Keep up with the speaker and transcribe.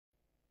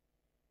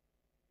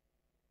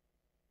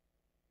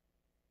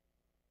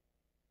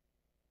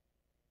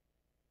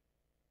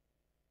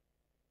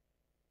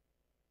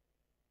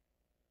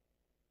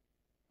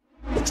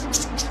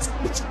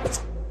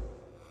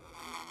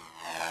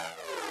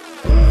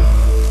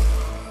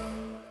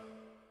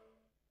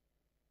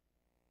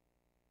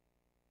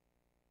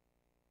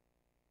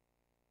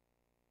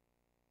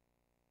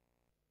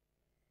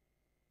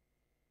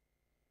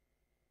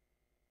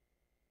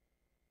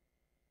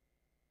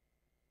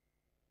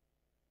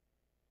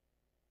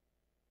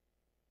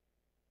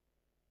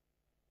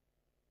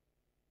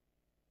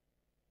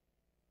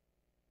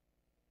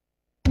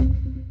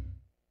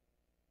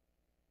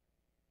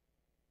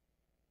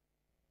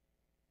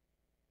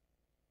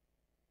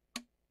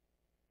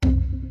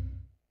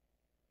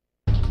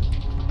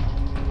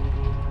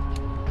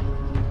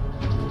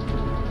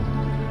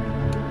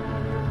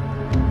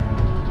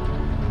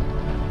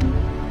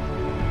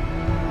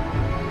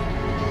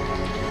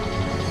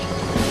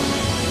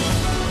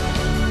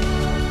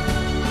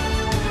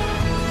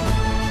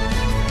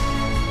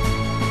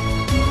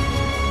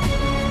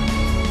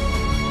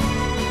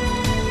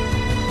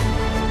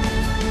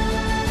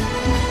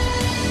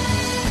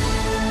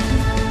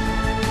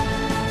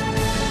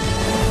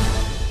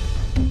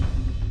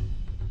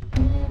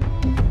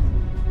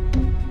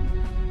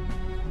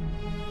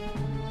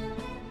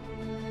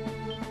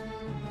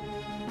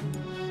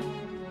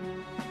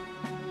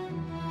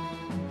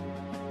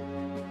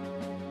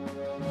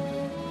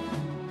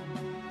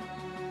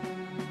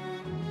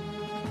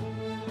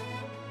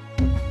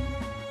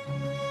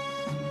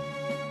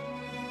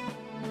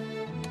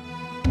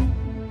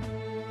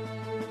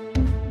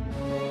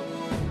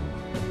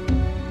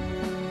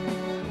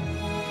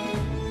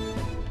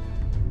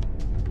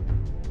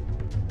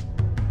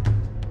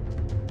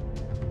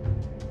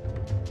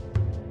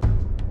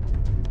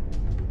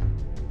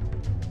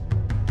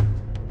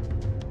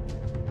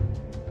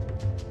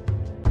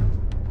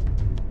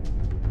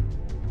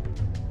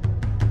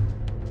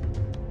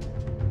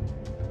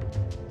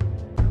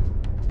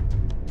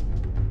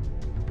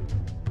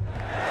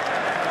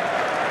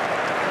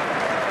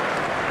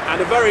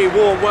And a very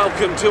warm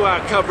welcome to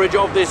our coverage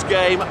of this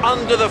game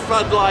under the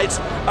floodlights,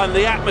 and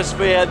the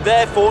atmosphere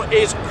therefore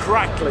is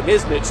crackling,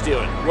 isn't it,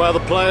 Stuart? Well, the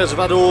players have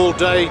had all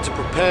day to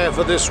prepare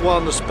for this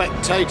one, the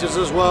spectators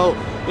as well,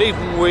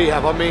 even we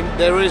have. I mean,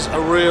 there is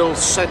a real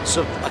sense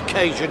of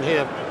occasion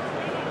here.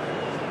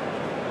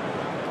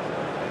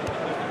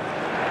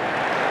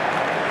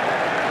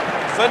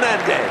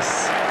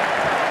 Fernandez.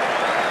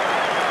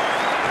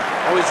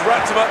 Oh, he's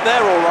wrapped him up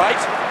there all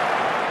right.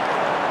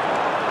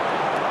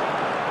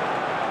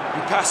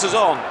 Passes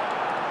on.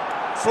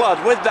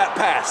 Flood with that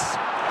pass.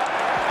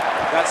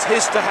 That's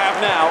his to have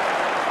now.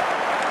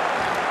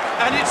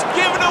 And it's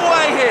given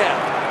away here.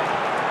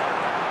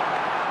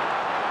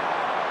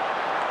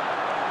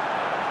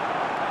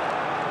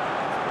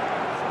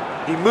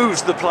 He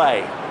moves the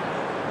play.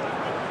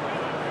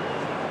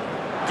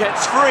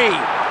 Gets free.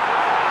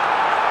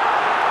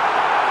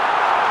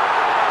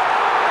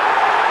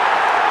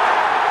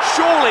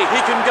 Surely he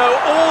can go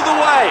all the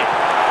way.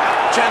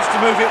 Chance to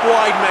move it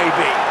wide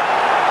maybe.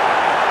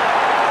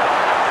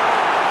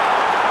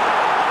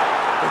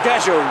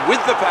 Gajo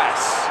with the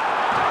pass.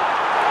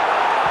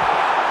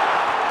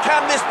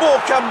 Can this ball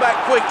come back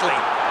quickly?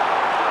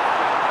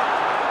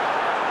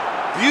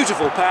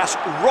 Beautiful pass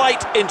right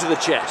into the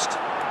chest.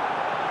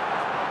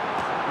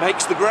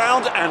 Makes the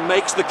ground and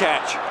makes the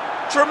catch.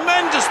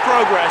 Tremendous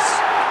progress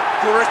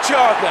for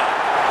Richarga.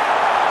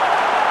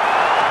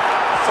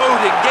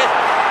 Foden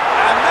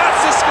and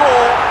that's a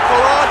score for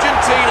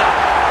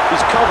Argentina.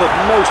 He's covered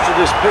most of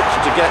this pitch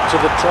to get to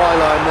the try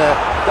line there.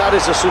 That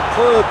is a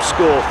superb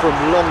score from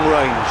long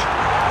range.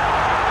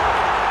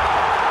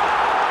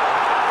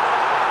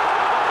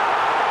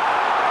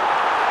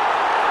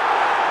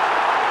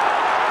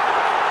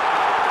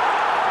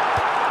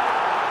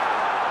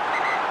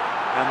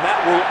 And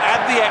that will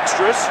add the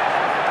extras.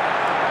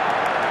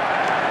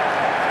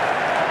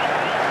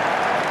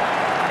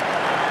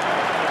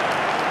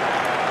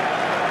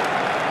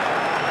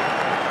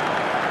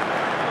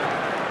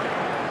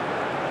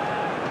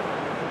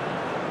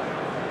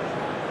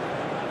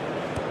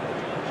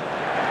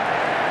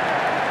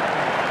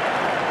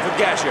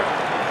 Gajo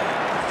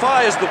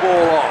fires the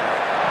ball on.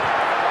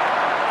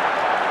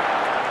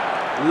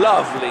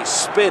 Lovely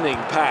spinning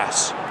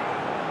pass.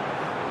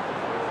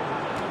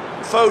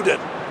 Foden.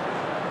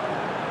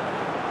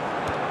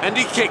 And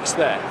he kicks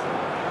there.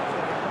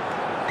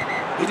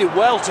 He did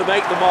well to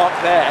make the mark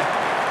there.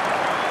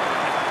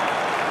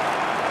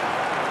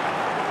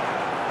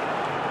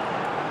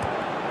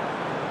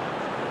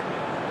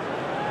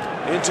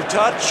 Into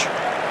touch.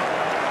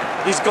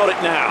 He's got it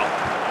now.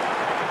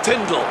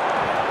 Tyndall.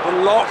 The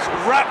lock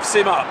wraps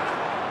him up.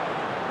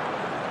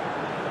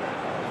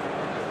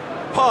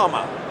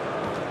 Palmer.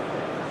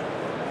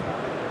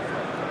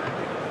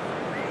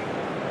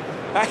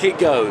 Back it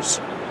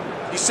goes.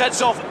 He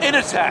sets off in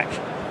attack.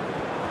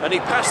 And he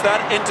passed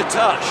that into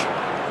touch.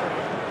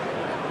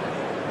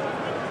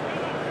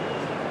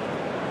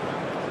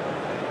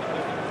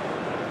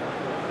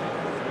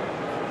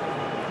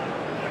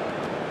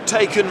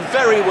 Taken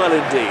very well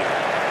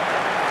indeed.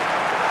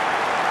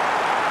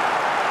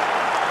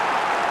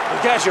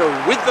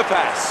 Gajo with the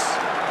pass.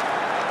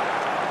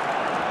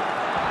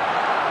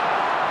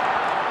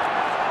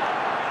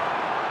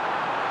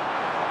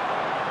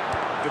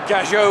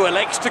 Gajo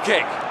elects to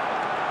kick.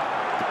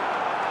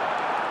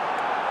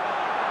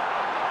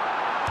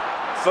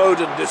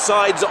 Foden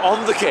decides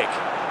on the kick.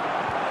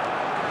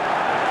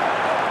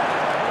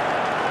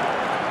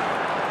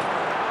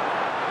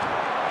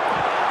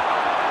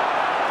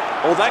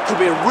 Oh, that could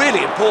be a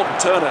really important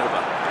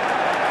turnover.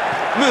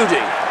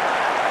 Moody.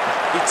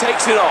 He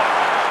takes it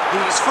on.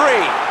 He's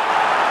free.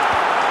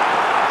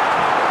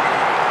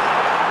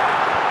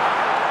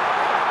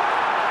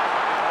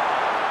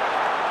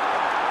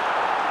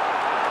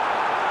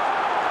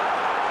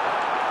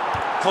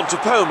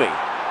 Contepomi.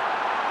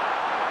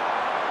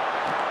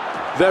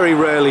 Very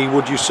rarely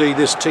would you see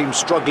this team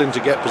struggling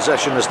to get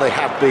possession as they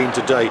have been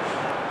today.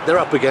 They're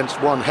up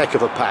against one heck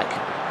of a pack.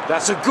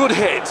 That's a good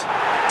hit.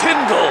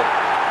 Tyndall.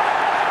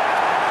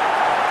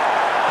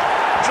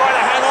 Trying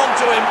to hang on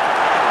to him.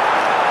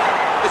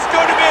 It's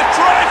going to be a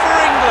try for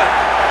England.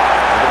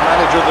 And the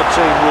manager of the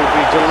team will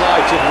be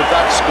delighted with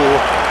that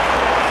score.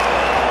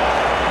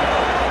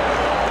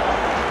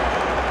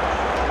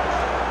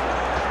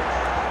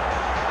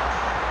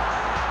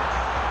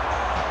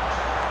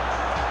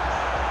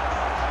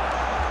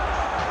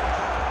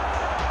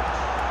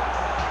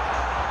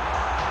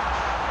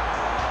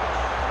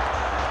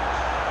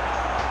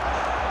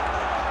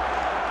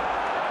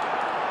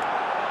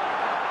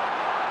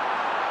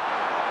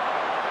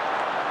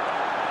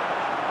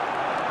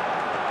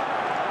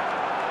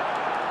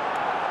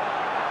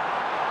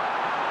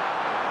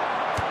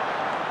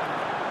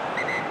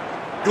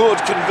 Good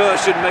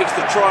conversion makes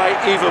the try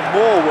even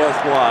more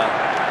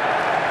worthwhile.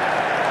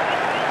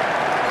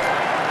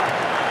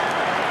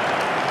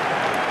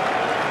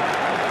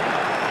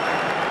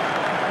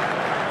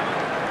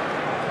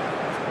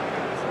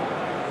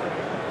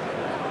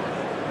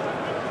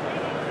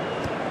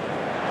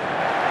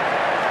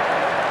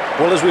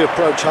 Well, as we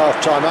approach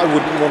half-time, I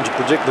wouldn't want to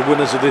predict the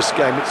winners of this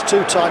game. It's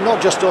too tight,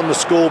 not just on the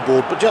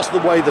scoreboard, but just the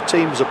way the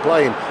teams are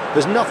playing.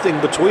 There's nothing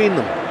between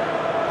them.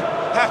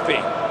 Happy.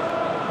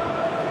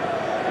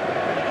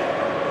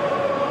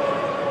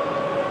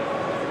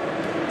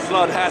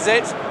 Flood has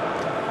it.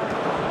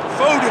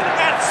 Foden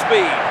at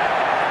speed.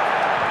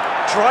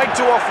 Tried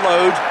to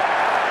offload.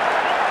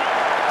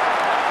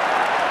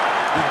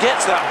 He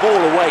gets that ball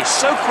away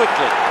so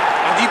quickly,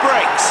 and he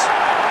breaks.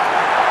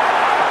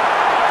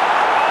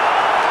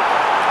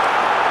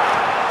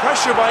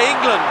 Pressure by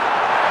England.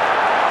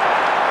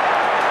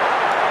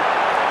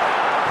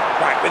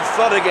 Back with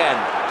Flood again.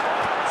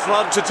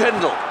 Flood to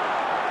Tyndall.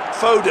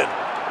 Foden.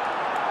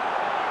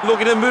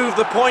 Looking to move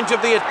the point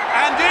of the...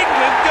 And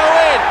England go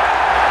in!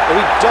 Well,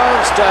 he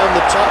danced down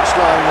the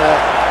touchline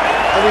there.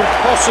 An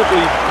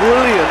impossibly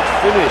brilliant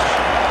finish.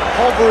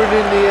 Hovering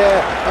in the air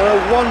and a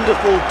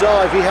wonderful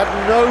dive. He had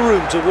no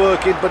room to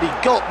work in, but he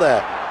got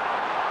there.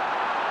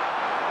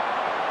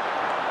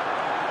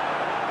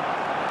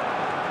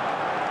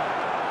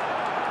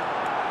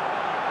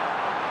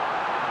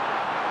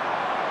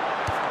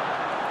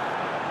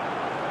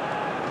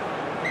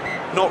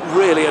 Not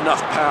really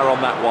enough power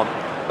on that one.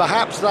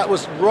 Perhaps that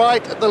was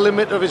right at the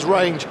limit of his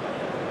range.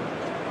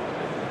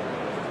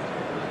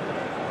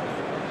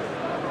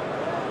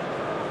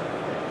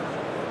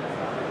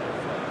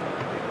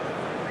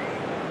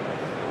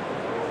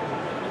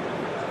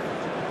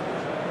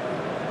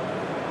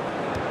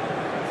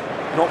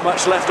 Not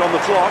much left on the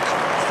clock.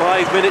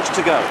 5 minutes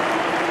to go.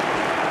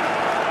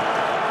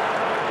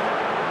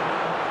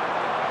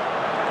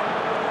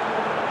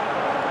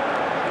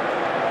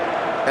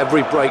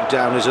 Every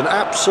breakdown is an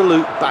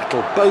absolute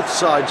battle. Both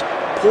sides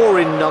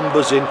pouring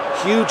numbers in,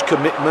 huge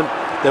commitment.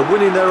 They're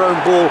winning their own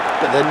ball,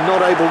 but they're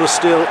not able to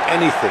steal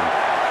anything.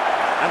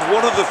 And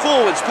one of the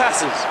forwards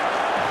passes.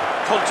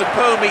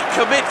 Contepomi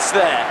commits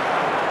there.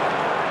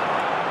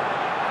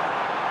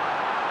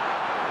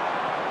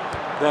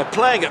 They're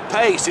playing at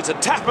pace. It's a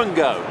tap and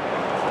go.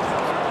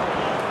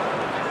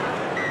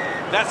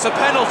 That's a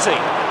penalty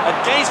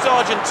against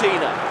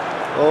Argentina.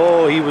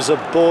 Oh, he was a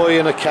boy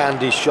in a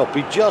candy shop.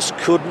 He just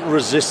couldn't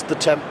resist the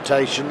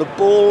temptation. The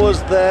ball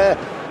was there.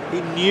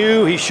 He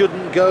knew he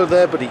shouldn't go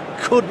there, but he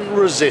couldn't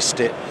resist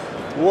it.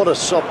 What a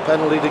soft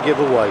penalty to give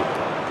away.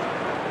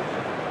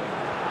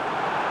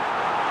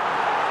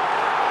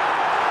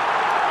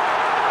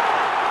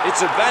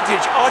 It's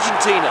advantage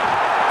Argentina.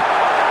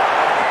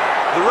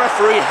 The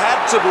referee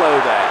had to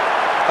blow there.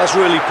 That's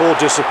really poor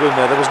discipline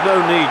there. There was no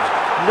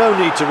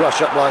need to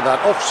rush up like that.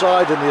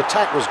 Offside, and the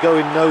attack was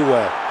going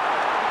nowhere.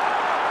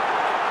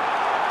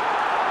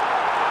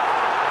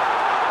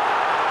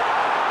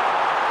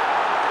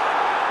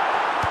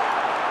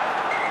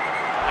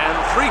 And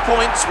 3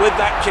 points with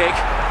that kick.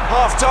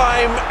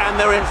 Half-time, and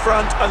they're in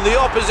front, and the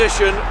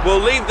opposition will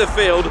leave the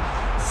field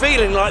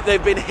feeling like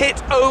they've been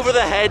hit over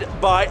the head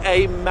by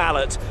a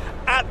mallet.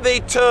 At the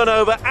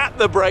turnover, at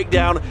the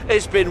breakdown,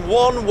 it's been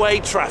one-way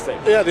traffic.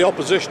 Yeah, the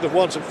opposition have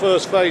won some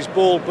first phase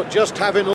ball, but just having